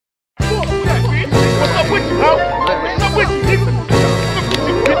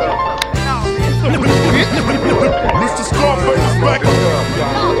Mr. Scarface back.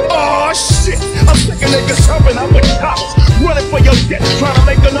 Oh shit, I'm sick of niggas jumping out the cops, running for your dick, trying to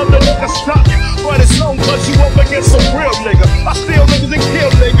make another nigga stop. But it's long cause you up against some real nigga. I steal niggas and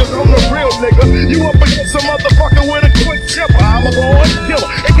kill niggas, I'm the real nigga. You up against some motherfucker with a quick temper. I'm a born killer,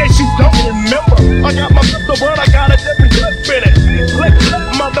 in case you don't remember. I got my pistol, but I got a different clip in it. Click, click,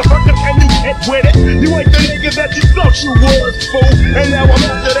 motherfucker, and you get with it. You ain't the nigga that you thought you was, fool. And now I'm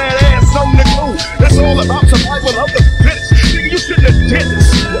after that ass on the glue. It's all about survival of the fittest. Nigga, you shouldn't have did this.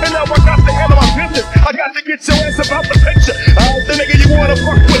 And now I got to handle my business. I got to get your ass about the picture. I ain't the nigga you wanna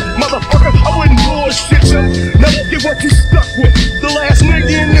fuck with, motherfucker. I wouldn't bullshit you. Now look at what you stuck with. The last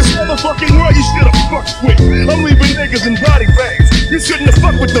nigga in this motherfucking world you should've fucked with. I'm leaving niggas in body bags. You shouldn't have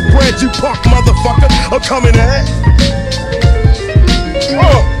fucked with the bread you punk, motherfucker. I'm coming at.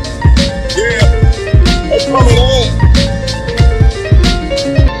 Oh, yeah. I'm coming at.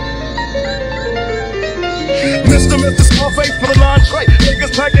 Mr. Scarface for the non-tray.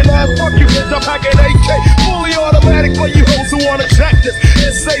 Niggas packing ass, fuck you, bitch, I'm packing AK. Fully automatic for you hoes who wanna check this.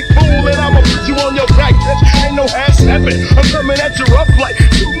 It's safe, fool, and I'ma put you on your back, bitch. Ain't no half stepping. I'm coming at you rough like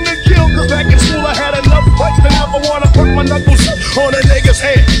shooting to kill. Cause back in school I had enough fights to never wanna put my knuckles on a nigga's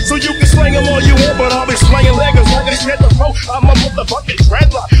head. So you can slang them all you want, but I'll be slanging leggers like a shit the pro. I'm a motherfucking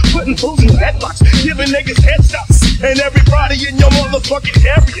dreadlock, putting fools in headlocks, giving niggas headshots. And everybody in your motherfucking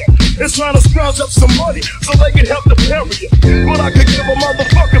area is trying to scrounge up some money so they can help the period. But I could give a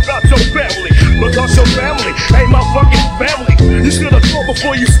motherfucker about your family, because your family ain't my fucking family. You should've thought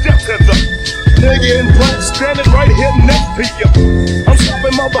before you stepped to the nigga in black standing right here next to you. I'm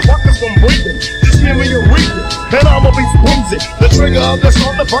stopping motherfuckers from breathing. Just give me a reason, and I'ma be squeezing the trigger of this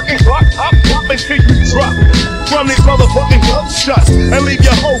motherfucking clock. I'm popping till you drop from these motherfucking gunshots and leave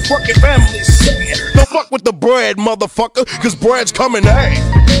your whole fucking family saying, don't fuck with the bread, motherfucker, cause bread's coming at.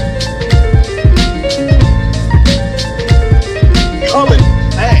 Coming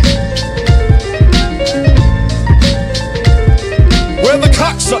at. Where the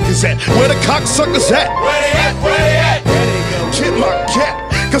cocksuckers at? Where the cocksuckers at? Where they at? Where they at? There they go. Hit my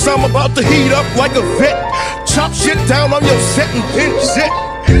cat, cause I'm about to heat up like a vet. Chop shit down on your set and pinch it.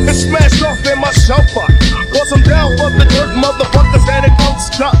 And smash off in my shell pot. Cause I'm down for the dirt, motherfuckers, and it don't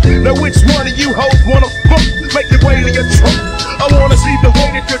stop. Now which one of you hoes wanna fuck? Make your way to your trunk. I wanna see the way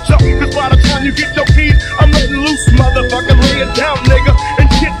that you're jump. Cause by the time you get your keys, I'm letting loose, motherfucker. Lay it down, nigga, and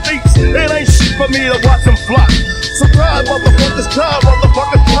get these. It ain't shit for me to watch them fly. Surprise, motherfuckers, die,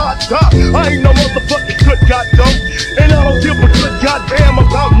 motherfuckers, die. I ain't no motherfucking good goddamn, and I don't give a good goddamn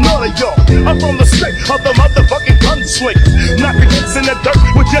about none of y'all. I'm from the state of the motherfucking gunslingers, knocking hits in the dirt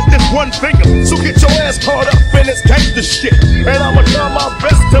with just this one finger. So get your ass caught up in this gangster shit, and I'ma try my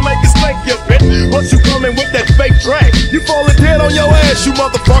best to make it spank you, bitch. Once you coming with that fake drag, you falling dead on your ass, you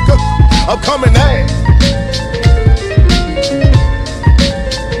motherfucker. I'm coming at.